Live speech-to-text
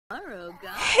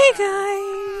Hey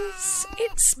guys,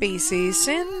 it's Spacey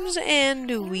Sims,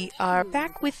 and we are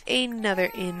back with another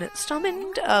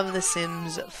installment of the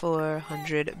Sims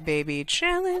 400 Baby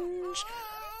Challenge.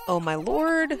 Oh my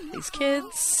lord, these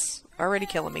kids are already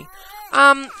killing me.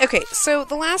 Okay, so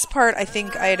the last part I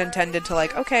think I had intended to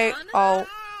okay, I'll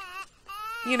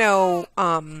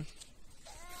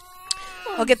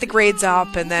get the grades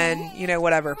up and then,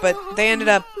 whatever. But they ended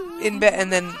up in bed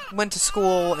and then went to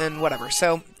school and whatever.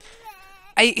 So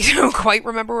I don't quite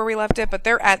remember where we left it, but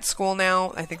they're at school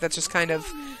now. I think that's just kind of,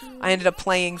 I ended up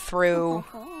playing through,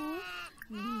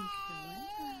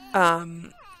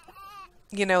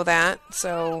 that.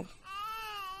 So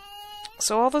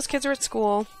all those kids are at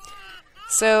school.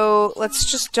 So let's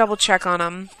just double check on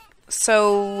them.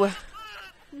 So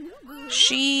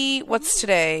what's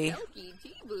today?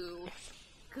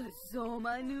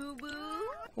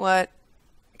 What?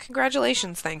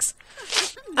 Congratulations, thanks.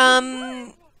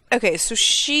 Okay, so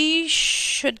she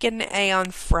should get an A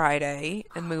on Friday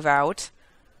and move out.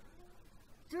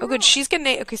 Oh, good, she's getting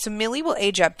an A. Okay, so Millie will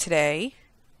age up today.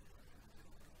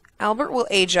 Albert will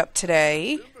age up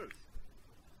today.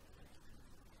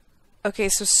 Okay,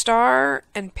 so Star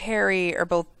and Perry are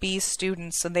both B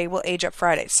students, and they will age up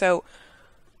Friday. So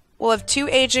we'll have 2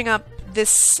 aging up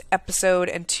this episode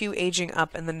and 2 aging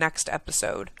up in the next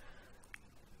episode.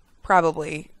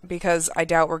 Probably, because I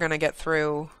doubt we're going to get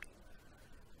through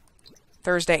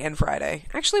Thursday and Friday.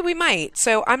 Actually, we might.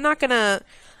 So I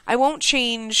won't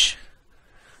change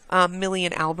Millie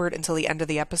and Albert until the end of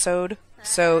the episode.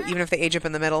 So even if they age up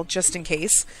in the middle, just in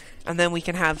case. And then we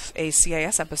can have a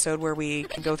CIS episode where we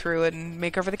can go through and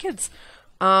make over the kids.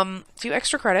 Do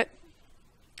extra credit.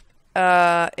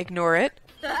 Ignore it.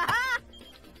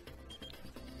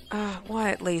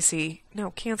 What, Lacey?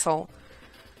 No, cancel.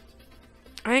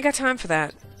 I ain't got time for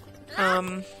that.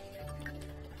 I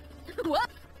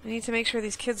need to make sure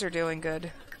these kids are doing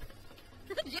good.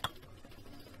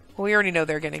 Well, we already know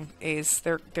they're getting A's.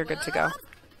 They're good to go.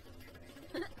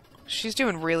 She's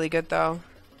doing really good, though.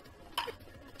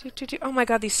 Oh my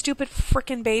god, these stupid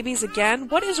frickin' babies again?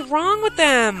 What is wrong with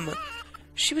them?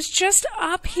 She was just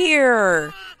up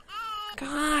here.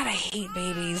 God, I hate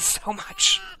babies so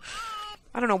much.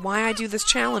 I don't know why I do this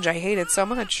challenge. I hate it so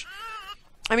much.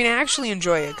 I mean, I actually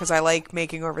enjoy it because I like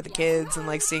making over the kids and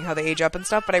like seeing how they age up and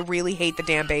stuff, but I really hate the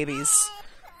damn babies.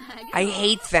 I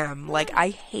hate them. I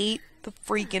hate the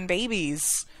freaking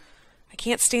babies. I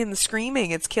can't stand the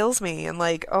screaming. It kills me. And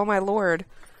oh my lord.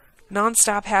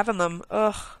 Non-stop having them.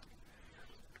 Ugh.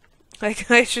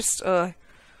 I just, Oh,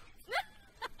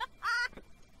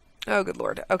 good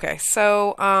lord. Okay,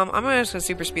 so, I'm gonna just go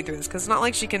super speed through this because it's not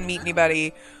like she can meet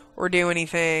anybody or do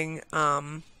anything.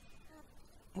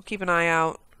 We'll keep an eye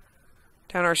out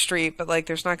down our street, but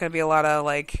there's not going to be a lot of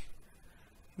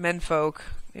menfolk.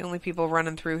 The only people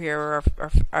running through here are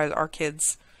our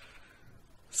kids.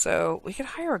 So we could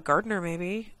hire a gardener,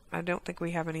 maybe. I don't think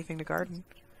we have anything to garden.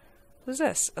 Who's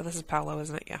this? Oh, this is Paolo,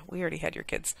 isn't it? Yeah, we already had your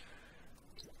kids.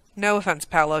 No offense,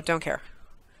 Paolo. Don't care.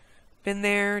 Been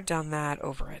there, done that,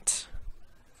 over it.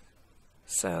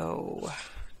 So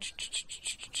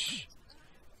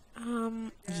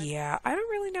yeah, I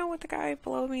don't really know what the guy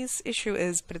below me's issue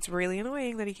is, but it's really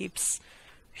annoying that he keeps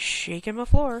shaking my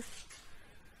floor.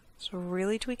 It's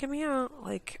really tweaking me out.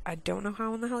 I don't know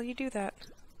how in the hell you do that.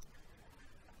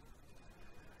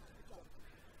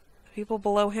 People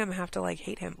below him have to,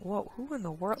 hate him. Whoa, who in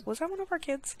the world? Was that one of our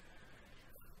kids?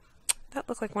 That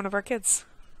looked like one of our kids.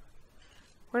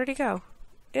 Where did he go?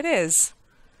 It is.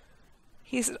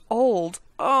 He's old.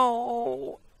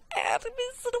 Oh, Adam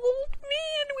is an old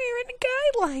man wearing a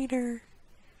guy liner.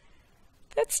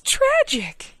 That's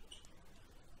tragic.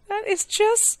 That is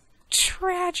just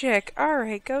tragic.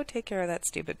 Alright, go take care of that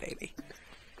stupid baby.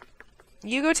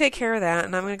 You go take care of that,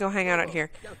 and I'm going to go hang out here.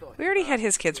 We already had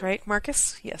his kids, right,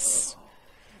 Marcus? Yes.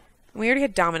 We already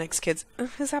had Dominic's kids.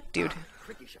 Who's up, dude?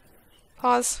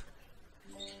 Pause.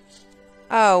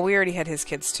 Oh, we already had his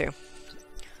kids, too.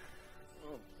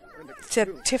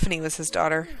 Tiffany was his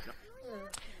daughter.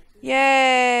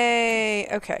 Yay!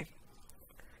 Okay.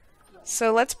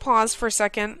 So let's pause for a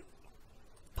second.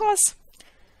 Pause.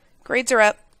 Grades are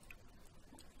up.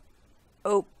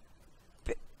 Oh.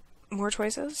 More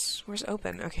choices? Where's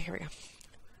open? Okay, here we go.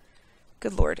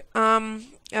 Good lord. Oh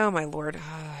my lord.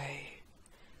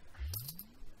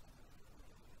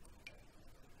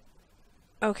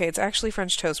 Okay, it's actually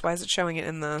French toast. Why is it showing it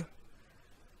in the...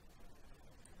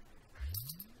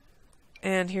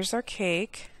 And here's our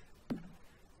cake.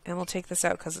 And we'll take this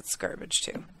out because it's garbage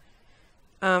too.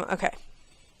 Okay.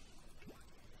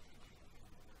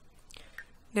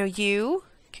 Now you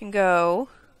can go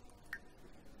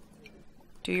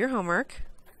do your homework.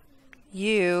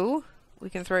 You, we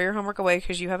can throw your homework away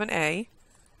because you have an A.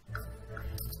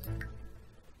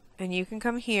 And you can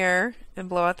come here and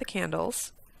blow out the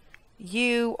candles.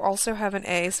 You also have an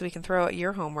A, so we can throw out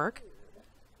your homework.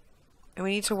 And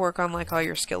we need to work on like all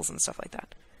your skills and stuff like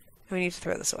that. And we need to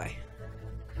throw this away.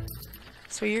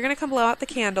 So you're going to come blow out the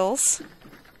candles.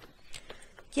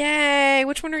 Yay!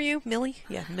 Which one are you? Millie?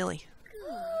 Yeah, Millie.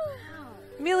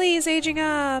 Millie is aging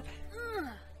up.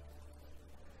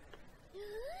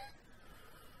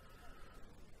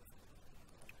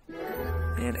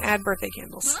 And add birthday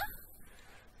candles.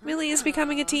 Millie is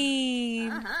becoming a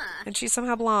teen. And she's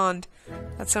somehow blonde.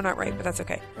 That's so not right, but that's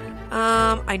okay.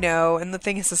 I know. And the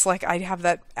thing is, it's like I have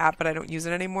that app, but I don't use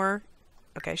it anymore.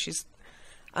 Okay, she's...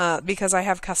 because I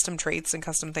have custom traits and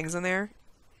custom things in there.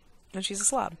 And she's a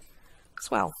slob. As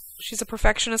well. She's a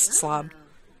perfectionist slob.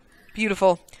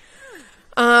 Beautiful.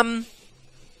 God,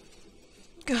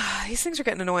 these things are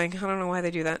getting annoying. I don't know why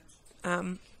they do that.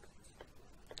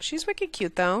 She's wicked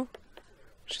cute, though.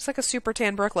 She's like a super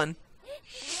tan Brooklyn.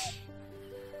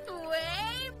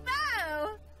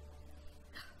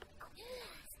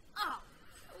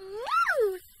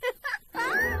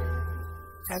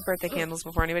 Add birthday candles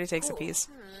before anybody takes a piece.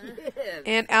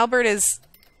 And Albert is...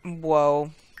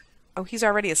 Whoa. Oh, he's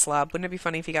already a slob. Wouldn't it be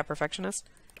funny if he got perfectionist?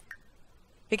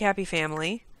 Big happy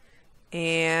family.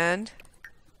 And...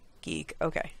 Geek.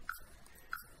 Okay.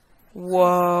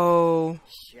 Whoa.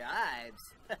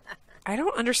 I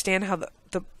don't understand how the...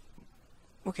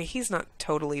 Okay, he's not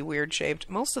totally weird-shaped.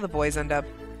 Most of the boys end up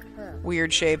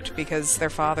weird-shaped because their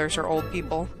fathers are old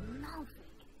people.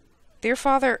 Their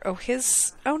father... Oh,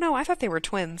 his... Oh, no, I thought they were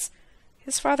twins.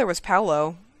 His father was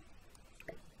Paolo.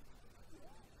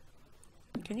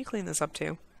 Can you clean this up,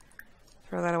 too?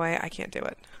 Throw that away. I can't do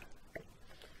it.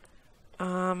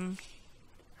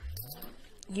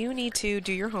 You need to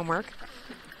do your homework.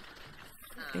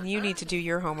 And you need to do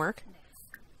your homework.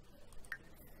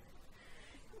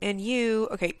 And you...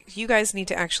 Okay, you guys need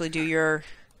to actually do your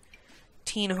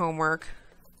teen homework.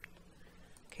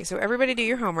 Okay, so everybody do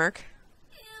your homework.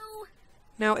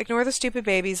 No, ignore the stupid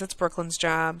babies. That's Brooklyn's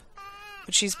job.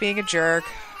 But she's being a jerk.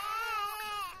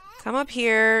 Come up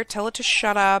here. Tell it to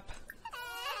shut up.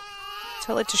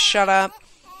 Tell it to shut up.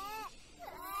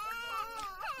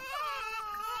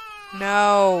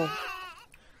 No.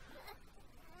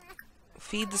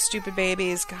 Feed the stupid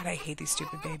babies. God, I hate these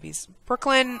stupid babies.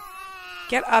 Brooklyn,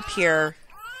 get up here.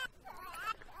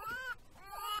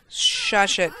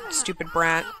 Shush it, stupid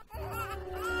brat.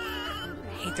 I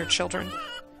hate their children.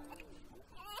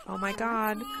 Oh my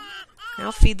god.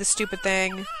 Now feed the stupid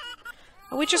thing.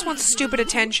 Oh, we just want stupid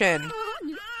attention.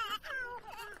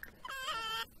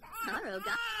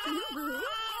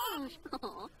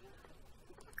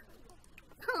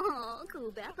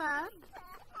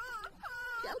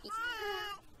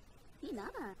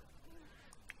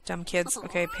 Dumb kids.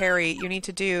 Okay, Perry, you need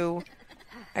to do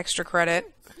extra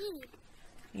credit.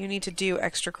 You need to do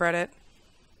extra credit.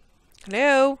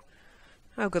 Hello?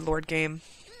 Oh, good lord, game.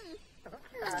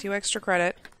 Let's do extra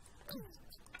credit.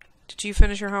 Did you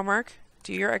finish your homework?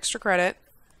 Do your extra credit.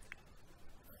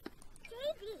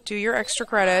 Do your extra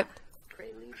credit.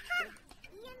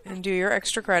 And do your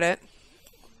extra credit.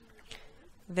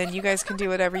 Then you guys can do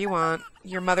whatever you want.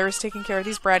 Your mother is taking care of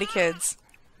these bratty kids.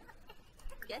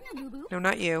 No,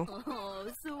 not you.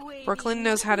 Brooklyn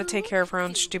knows how to take care of her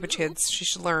own stupid kids. She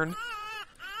should learn.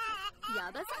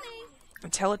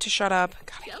 And tell it to shut up.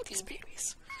 God, I hate these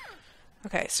babies.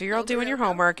 Okay, so you're all doing your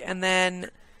homework, and then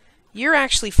you're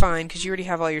actually fine because you already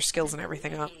have all your skills and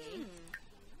everything up.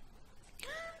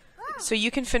 So you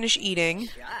can finish eating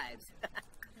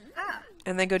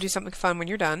and then go do something fun when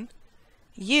you're done.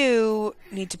 You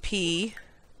need to pee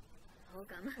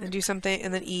and do something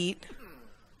and then eat.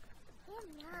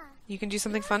 You can do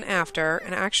something fun after,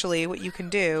 and actually what you can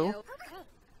do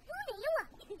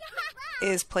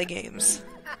is play games.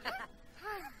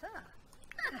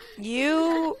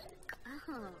 You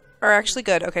are actually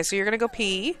good. Okay, so you're gonna go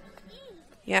pee.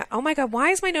 Yeah. Oh my god, why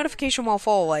is my notification wall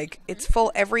full? Like, it's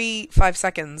full every 5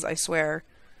 seconds, I swear.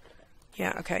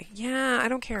 Yeah, okay. Yeah, I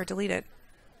don't care. Delete it.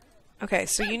 Okay,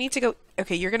 so you need to go...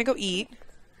 Okay, you're gonna go eat.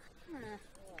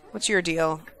 What's your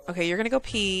deal? Okay, you're gonna go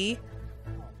pee.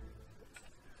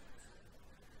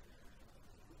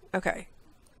 Okay.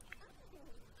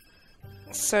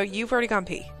 So you've already gone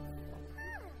pee.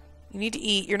 You need to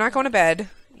eat. You're not going to bed.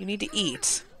 You need to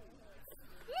eat.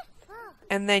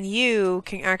 And then you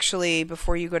can actually,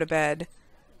 before you go to bed,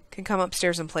 can come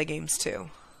upstairs and play games too.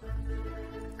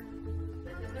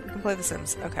 You can play The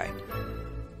Sims. Okay.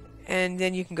 And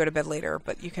then you can go to bed later,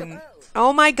 but you can...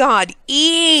 Oh my god!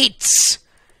 Eat!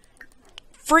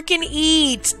 freaking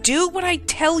eat. Do what I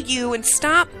tell you and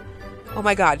stop. Oh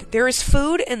my god, there is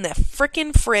food in the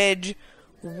freaking fridge.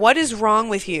 What is wrong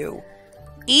with you?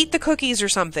 Eat the cookies or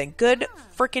something. Good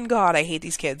freaking god, I hate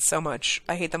these kids so much.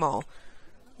 I hate them all.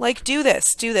 Like, do this,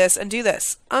 and do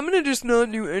this. I'm gonna just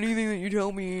not do anything that you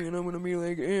tell me, and I'm gonna be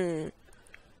like, eh.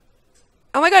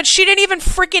 Oh my god, she didn't even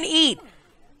freaking eat.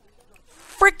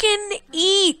 Freaking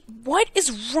eat. What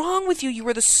is wrong with you? You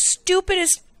are the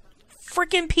stupidest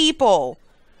freaking people.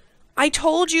 I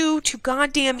told you to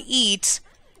goddamn eat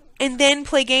and then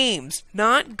play games.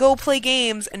 Not go play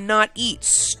games and not eat,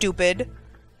 stupid.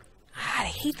 God, I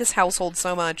hate this household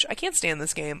so much. I can't stand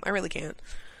this game. I really can't.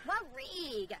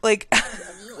 Like,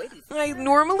 I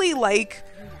normally like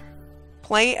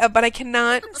play, but I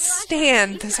cannot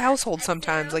stand this household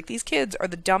sometimes. Like, these kids are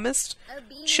the dumbest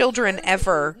children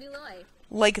ever.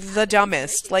 Like, the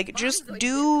dumbest. Like, just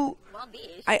do...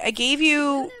 I gave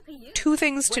you 2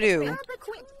 things to do.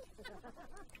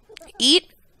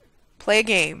 Eat, play a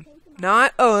game.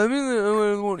 Not, oh,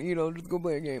 I won't eat, I'll just go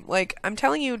play a game. Like, I'm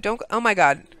telling you, don't... Oh my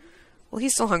god. Well,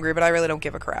 he's still hungry, but I really don't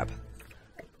give a crap.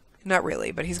 Not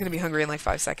really, but he's going to be hungry in like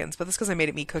 5 seconds. But that's because I made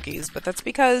him eat cookies. But that's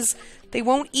because they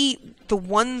won't eat the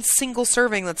one single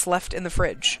serving that's left in the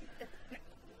fridge.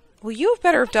 Well, you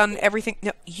better have done everything.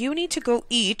 No, you need to go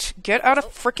eat. Get out of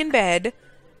frickin' bed.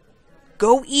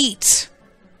 Go eat.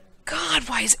 God,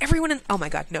 why is everyone in... Oh my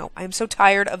god, no. I am so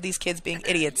tired of these kids being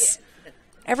idiots.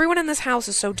 Everyone in this house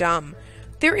is so dumb.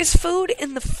 There is food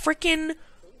in the frickin'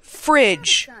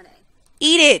 fridge.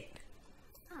 Eat it.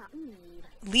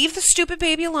 Leave the stupid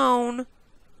baby alone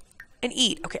and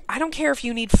eat. Okay, I don't care if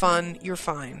you need fun. You're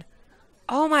fine.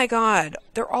 Oh my god.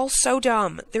 They're all so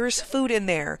dumb. There is food in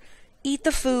there. Eat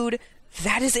the food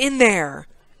that is in there.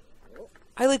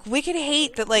 I, like, wicked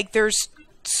hate that, like, there's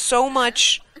so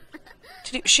much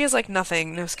to do. She has, like,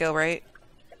 nothing. No skill, right?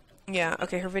 Yeah,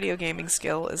 okay, her video gaming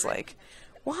skill is, like...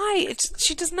 Why?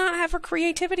 She does not have her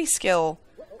creativity skill.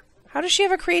 How does she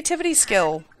have a creativity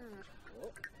skill?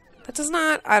 That does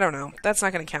not... I don't know. That's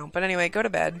not going to count. But anyway, go to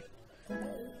bed.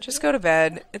 Just go to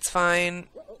bed. It's fine.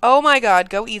 Oh my god,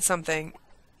 go eat something.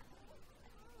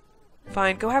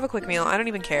 Fine, go have a quick meal. I don't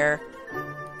even care.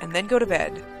 And then go to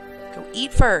bed. Go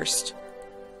eat first.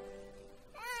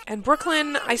 And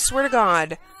Brooklyn, I swear to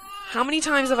god, how many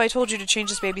times have I told you to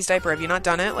change this baby's diaper? Have you not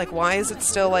done it? Like, why is it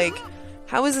still, like...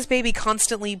 How is this baby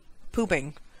constantly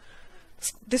pooping?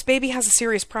 This baby has a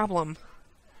serious problem.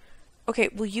 Okay,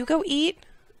 will you go eat?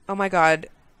 Oh my god.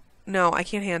 No, I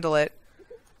can't handle it.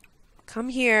 Come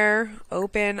here.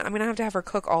 Open. I'm gonna have to have her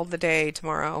cook all the day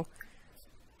tomorrow.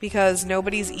 Because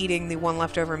nobody's eating the one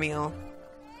leftover meal.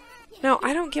 No,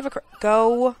 I don't give a crap.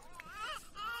 Go.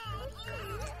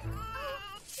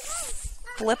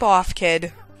 Flip off,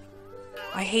 kid.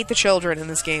 I hate the children in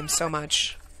this game so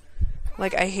much.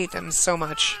 Like, I hate them so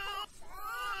much.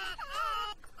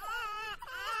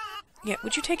 Yeah,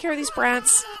 would you take care of these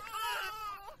brats?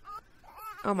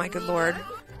 Oh my good lord.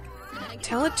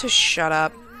 Tell it to shut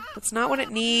up. That's not what it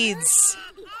needs.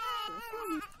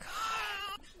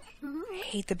 God. I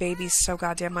hate the babies so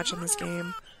goddamn much in this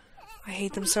game. I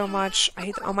hate them so much. I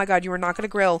hate them. Oh my god, you are not gonna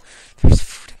grill. There's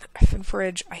food in the effing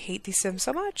fridge. I hate these Sims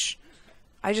so much.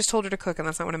 I just told her to cook and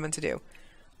that's not what I meant to do.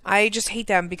 I just hate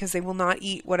them because they will not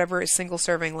eat whatever is single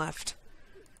serving left.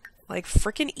 Like,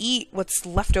 frickin' eat what's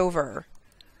left over.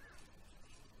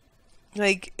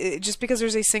 Like, just because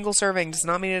there's a single serving does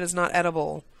not mean it is not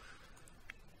edible.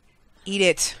 Eat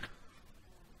it.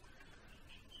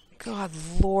 God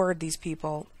lord, these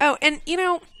people. Oh, and, you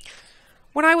know,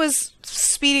 when I was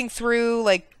speeding through,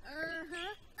 like,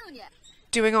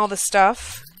 doing all this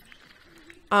stuff,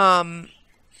 the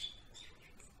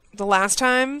last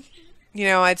time, you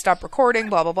know, I'd stopped recording,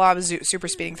 blah, blah, blah. I was super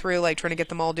speeding through, like, trying to get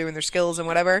them all doing their skills and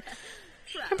whatever.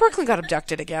 And Brooklyn got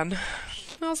abducted again.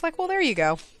 And I was like, well, there you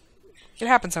go. It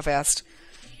happened so fast.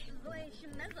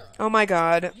 Oh my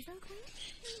god.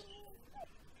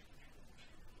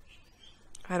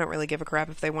 I don't really give a crap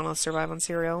if they want to survive on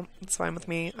cereal. It's fine with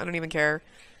me. I don't even care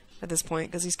at this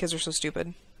point, because these kids are so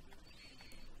stupid.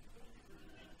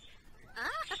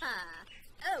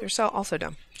 They're so also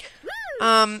dumb.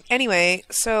 Anyway,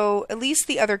 so at least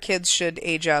the other kids should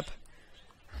age up.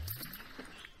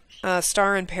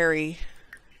 Star and Perry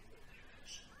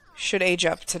should age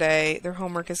up today. Their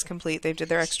homework is complete. They did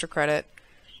their extra credit.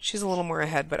 She's a little more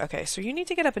ahead, but okay. So you need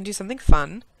to get up and do something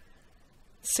fun.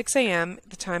 6 a.m.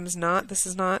 The time is not... This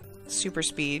is not super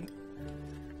speed.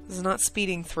 This is not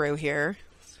speeding through here.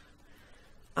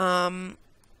 I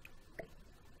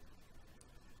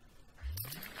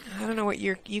don't know what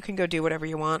you can go do whatever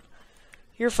you want.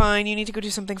 You're fine. You need to go do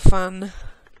something fun.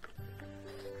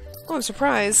 Oh, I'm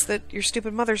surprised that your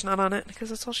stupid mother's not on it, because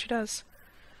that's all she does.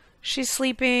 She's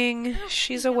sleeping.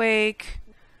 She's awake.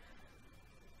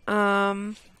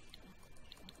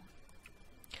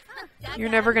 You're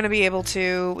never going to be able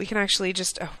to... We can actually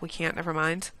just... Oh, we can't. Never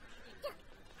mind.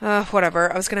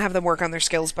 Whatever. I was going to have them work on their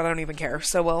skills, but I don't even care.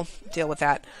 So we'll deal with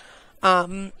that.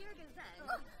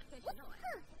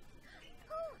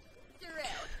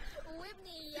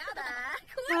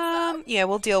 Yeah,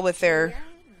 we'll deal with their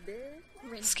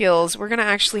skills. We're going to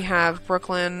actually have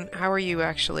Brooklyn... How are you,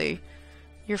 actually?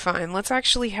 You're fine. Let's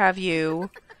actually have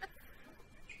you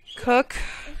cook.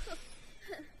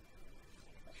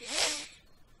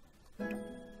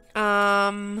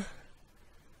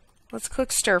 Let's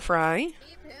cook stir fry.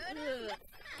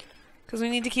 Because we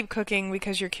need to keep cooking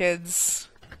because your kids...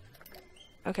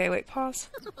 Okay, wait, pause.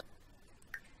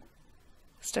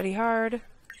 Study hard.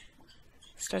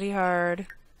 Study hard.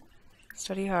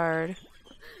 Study hard.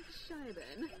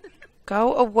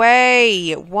 Go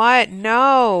away! What?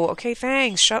 No! Okay,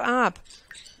 thanks. Shut up.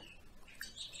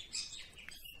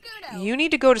 You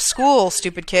need to go to school,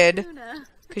 stupid kid.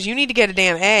 Because you need to get a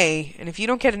damn A. And if you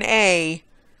don't get an A,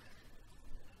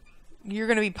 you're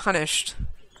going to be punished.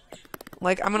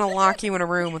 Like, I'm going to lock you in a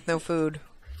room with no food.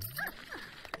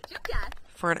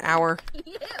 For an hour.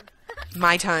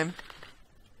 My time.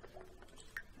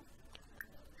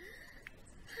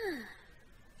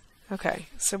 Okay,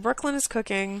 so Brooklyn is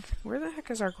cooking. Where the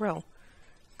heck is our grill?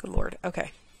 Good lord.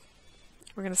 Okay.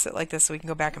 We're going to sit like this so we can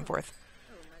go back and forth.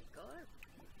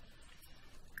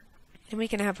 And we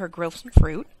can have her grill some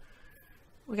fruit.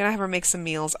 We're going to have her make some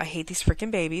meals. I hate these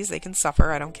freaking babies. They can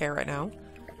suffer. I don't care right now.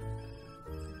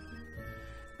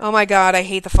 Oh my god, I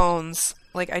hate the phones.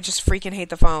 Like, I just freaking hate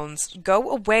the phones. Go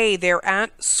away. They're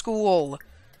at school.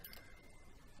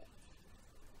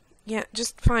 Yeah,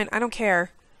 just fine. I don't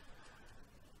care.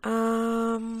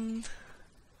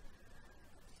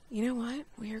 You know what?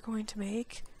 We are going to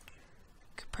make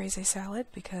caprese salad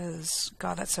because,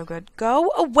 God, that's so good.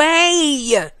 Go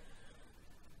away!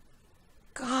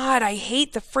 God, I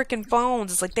hate the frickin'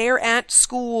 phones. It's like they're at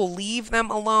school. Leave them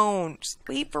alone. Just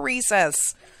leave for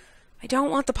recess. I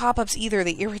don't want the pop-ups either.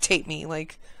 They irritate me.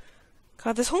 Like,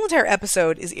 God, this whole entire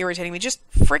episode is irritating me. Just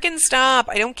frickin' stop.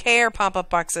 I don't care, pop-up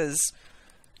boxes.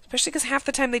 Especially because half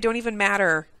the time they don't even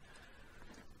matter.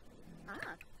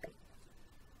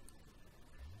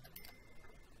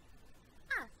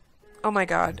 Oh my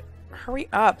god. Hurry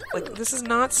up. Like, this is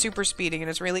not super speeding and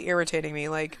it's really irritating me.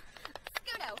 Like...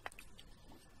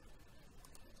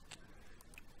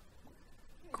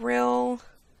 Grill.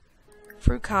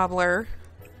 Fruit cobbler.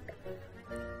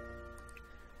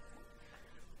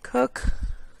 Cook.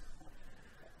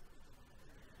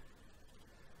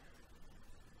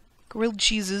 Grilled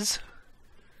cheeses.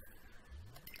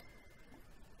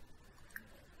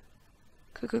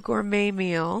 Cook a gourmet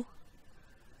meal.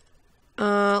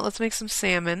 Let's make some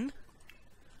salmon.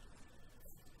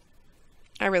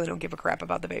 I really don't give a crap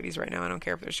about the babies right now. I don't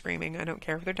care if they're screaming. I don't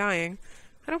care if they're dying.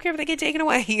 I don't care if they get taken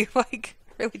away. Like,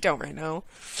 I really don't right now.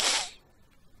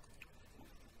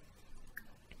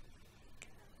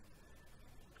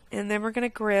 And then we're gonna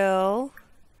grill.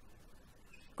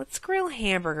 Let's grill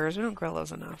hamburgers. We don't grill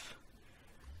those enough.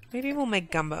 Maybe we'll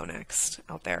make gumbo next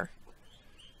out there.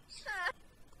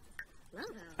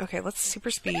 Okay, let's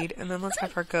super speed, and then let's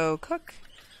have her go cook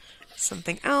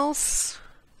something else.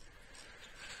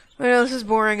 I know this is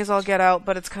boring as all get out,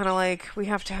 but it's kind of like we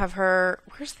have to have her...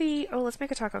 Where's the... Oh, let's make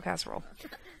a taco casserole.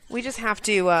 We just have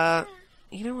to,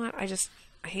 you know what? I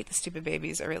hate the stupid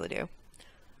babies. I really do.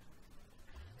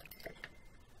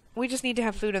 We just need to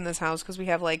have food in this house because we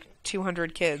have, like,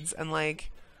 200 kids, and, like...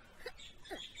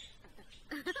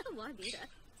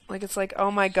 Like, it's like,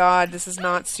 oh my god, this is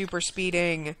not super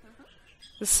speeding.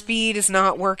 The speed is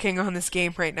not working on this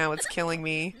game right now. It's killing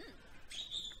me.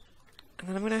 And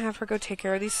then I'm going to have her go take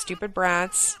care of these stupid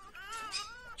brats.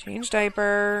 Change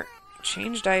diaper.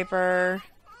 Change diaper.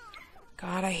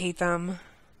 God, I hate them.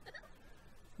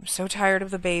 I'm so tired of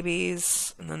the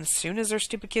babies. And then as soon as their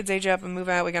stupid kids age up and move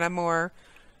out, we gotta have more.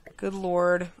 Good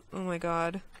lord. Oh my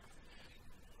god.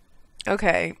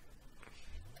 Okay.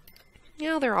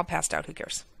 Yeah, they're all passed out. Who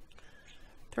cares?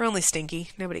 They're only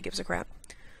stinky. Nobody gives a crap.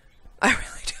 I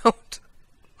really don't.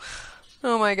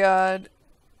 Oh my god.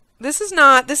 This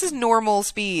is normal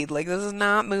speed. Like, this is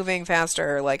not moving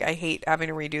faster. Like, I hate having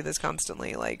to redo this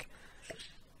constantly. Like,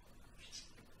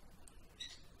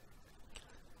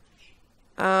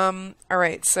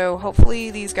 alright, so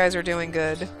hopefully these guys are doing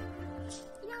good.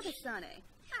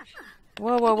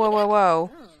 Whoa, whoa, whoa, whoa,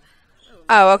 whoa.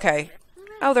 Oh, okay.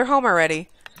 Oh, they're home already.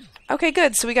 Okay,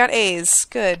 good. So we got A's.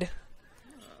 Good.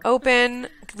 Open.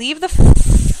 Leave the...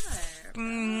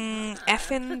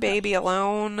 Effing baby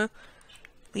alone.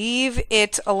 Leave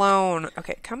it alone.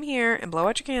 Okay, come here and blow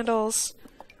out your candles.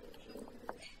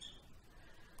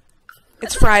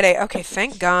 It's Friday. Okay,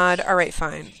 thank God. Alright,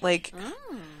 fine. Like,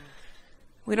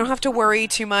 we don't have to worry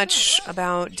too much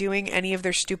about doing any of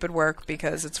their stupid work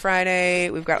because it's Friday.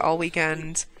 We've got all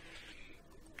weekend.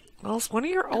 Well, one of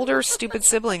your older stupid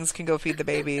siblings can go feed the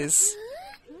babies.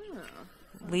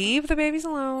 Leave the babies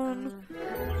alone.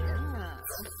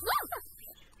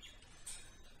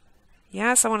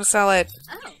 Yes, I want to sell it.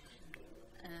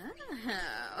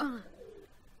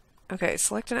 Okay,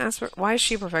 select an aspect. Why is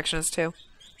she a perfectionist too?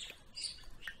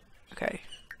 Okay.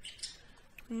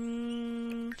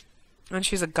 And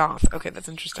she's a goth. Okay, that's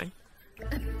interesting.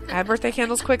 Add birthday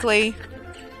candles quickly.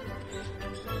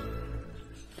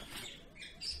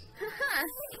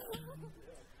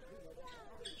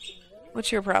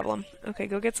 What's your problem? Okay,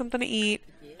 go get something to eat.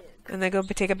 And then go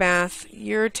take a bath.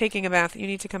 You're taking a bath. You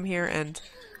need to come here and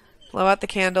blow out the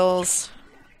candles.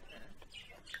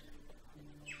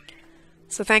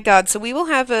 So thank God. So we will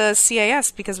have a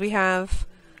CAS because we have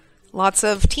lots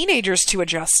of teenagers to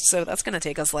adjust. So that's going to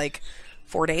take us like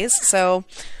 4 days. So,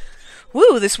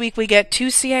 woo, this week we get 2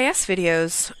 CAS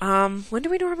videos. When do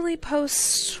we normally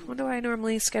post? When do I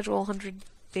normally schedule 100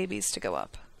 babies to go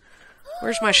up?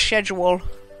 Where's my schedule?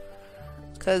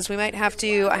 Because we might have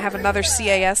to... I have another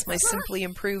CAS, my Simply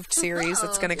Improved series,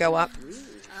 that's going to go up.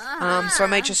 So I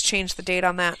might just change the date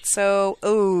on that. So,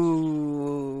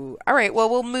 oh... Alright, well,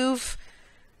 we'll move...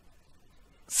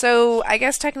 So, I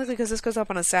guess technically because this goes up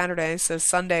on a Saturday, so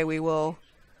Sunday we will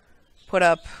put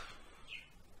up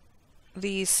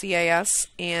the CAS,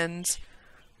 and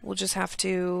we'll just have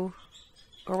to...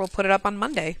 Or we'll put it up on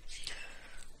Monday.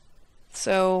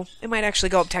 So, it might actually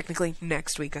go up technically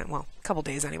next weekend. Well, a couple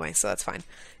days anyway, so that's fine.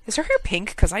 Is her hair pink?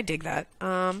 Because I dig that.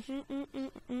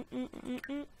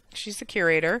 She's the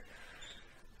curator.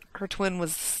 Her twin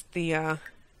was the, and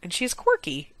she's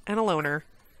quirky and a loner.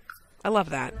 I love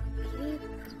that.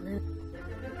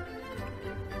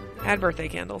 Add birthday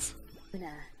candles.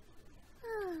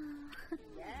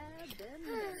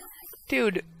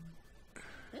 Dude.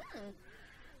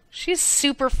 She's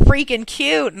super freaking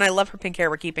cute, and I love her pink hair.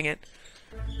 We're keeping it.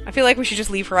 I feel like we should just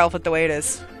leave her outfit the way it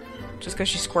is. Just because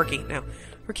she's quirky. No.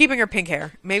 We're keeping her pink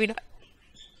hair. Maybe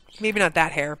not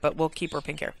that hair, but we'll keep her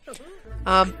pink hair.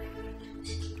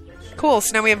 Cool,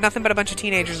 so now we have nothing but a bunch of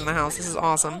teenagers in the house. This is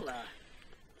awesome.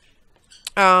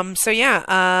 So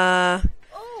yeah,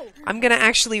 I'm gonna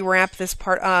actually wrap this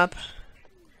part up.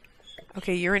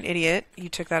 Okay, you're an idiot. You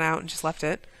took that out and just left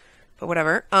it. But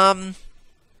whatever. And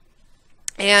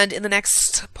in the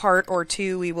next part or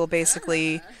two, we will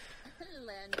basically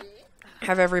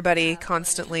have everybody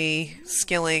constantly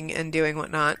skilling and doing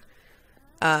whatnot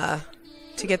to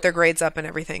get their grades up and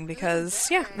everything, because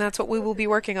yeah, that's what we will be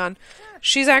working on.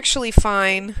 She's actually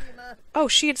fine. Oh,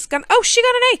 she got an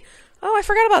A. Oh, I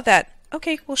forgot about that.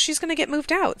 Okay, well, she's gonna get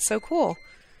moved out. So cool.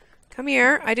 Come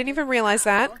here. I didn't even realize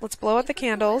that. Let's blow out the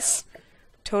candles.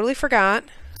 Totally forgot.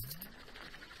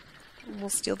 We'll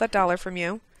steal that $1 from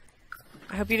you.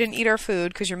 I hope you didn't eat our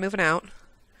food because you're moving out.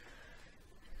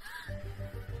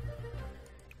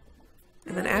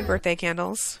 And then add birthday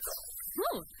candles.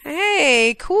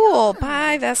 Hey, cool.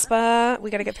 Bye, Vespa. We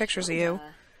gotta get pictures of you.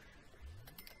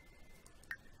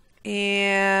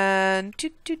 And...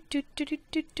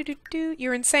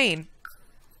 You're insane.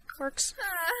 Works.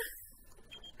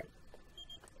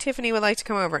 Tiffany would like to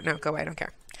come over. No, go away. I don't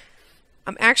care.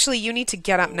 Actually, you need to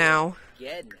get up now.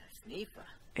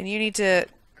 And you need to...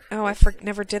 Oh, I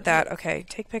never did that. Okay,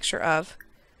 take picture of...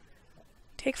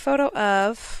 Take photo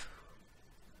of...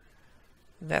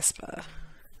 Vespa.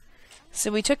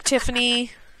 So we took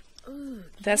Tiffany.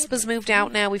 Vespa's moved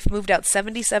out now. We've moved out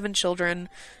 77 children.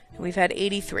 And we've had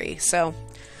 83. So,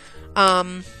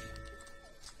 come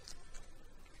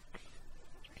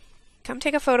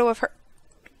take a photo of her.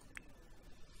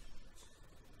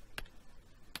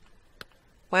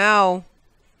 Wow.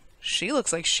 She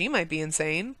looks like she might be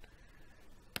insane.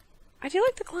 I do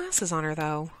like the glasses on her,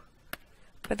 though.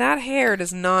 But that hair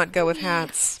does not go with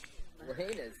hats.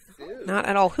 Not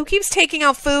at all. Who keeps taking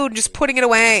out food and just putting it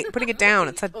away? Putting it down.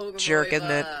 It's a jerk,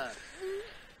 isn't it?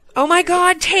 Oh my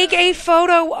god, take a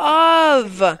photo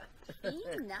of!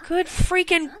 Good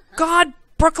freaking god,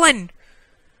 Brooklyn!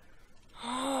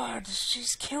 Oh,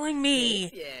 she's killing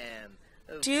me.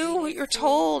 Do what you're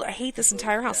told. I hate this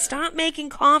entire house. Stop making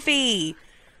coffee!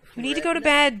 You need to go to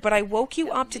bed, but I woke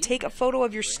you up to take a photo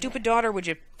of your stupid daughter. Would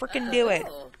you frickin' do it?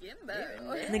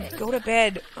 And then go to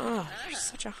bed. Oh, you're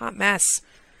such a hot mess.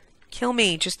 Kill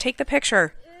me. Just take the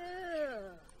picture.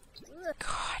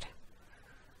 God.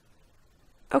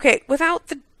 Okay, without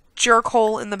the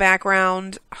jerkhole in the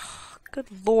background. Oh, good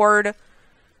lord.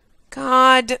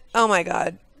 God. Oh my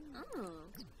god.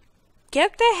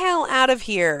 Get the hell out of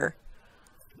here.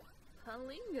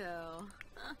 Palingo.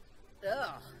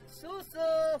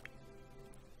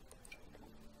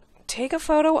 Take a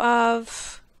photo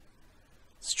of...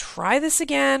 Let's try this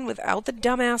again without the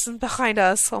dumbass behind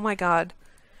us. Oh my god.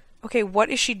 Okay, what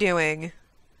is she doing?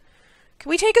 Can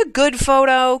we take a good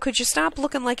photo? Could you stop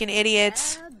looking like an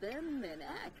idiot?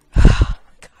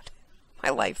 God. My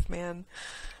life, man.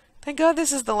 Thank God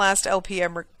this is the last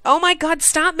LPM. Oh my god,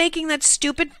 stop making that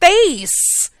stupid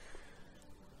face!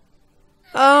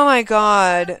 Oh my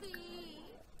god.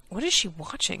 What is she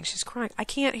watching? She's crying. I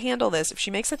can't handle this. If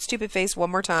she makes that stupid face one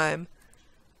more time.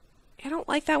 I don't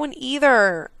like that one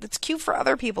either. It's cute for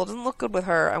other people. It doesn't look good with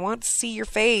her. I want to see your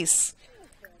face.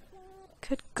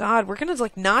 Good God. We're going to,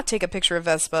 like, not take a picture of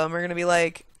Vespa, and we're going to be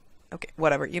like, okay,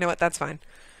 whatever. You know what? That's fine.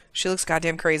 She looks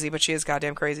goddamn crazy, but she is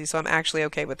goddamn crazy, so I'm actually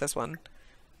okay with this one.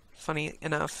 Funny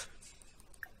enough.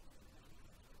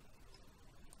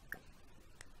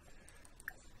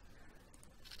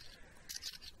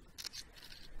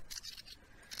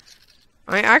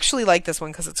 I actually like this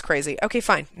one because it's crazy. Okay,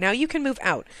 fine. Now you can move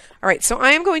out. Alright, so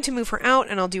I am going to move her out,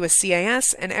 and I'll do a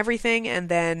CIS and everything, and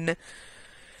then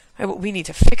we need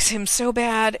to fix him so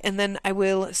bad, and then I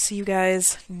will see you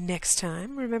guys next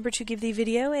time. Remember to give the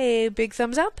video a big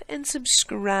thumbs up, and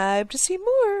subscribe to see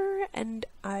more, and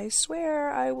I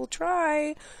swear I will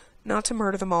try not to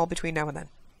murder them all between now and then.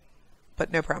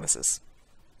 But no promises.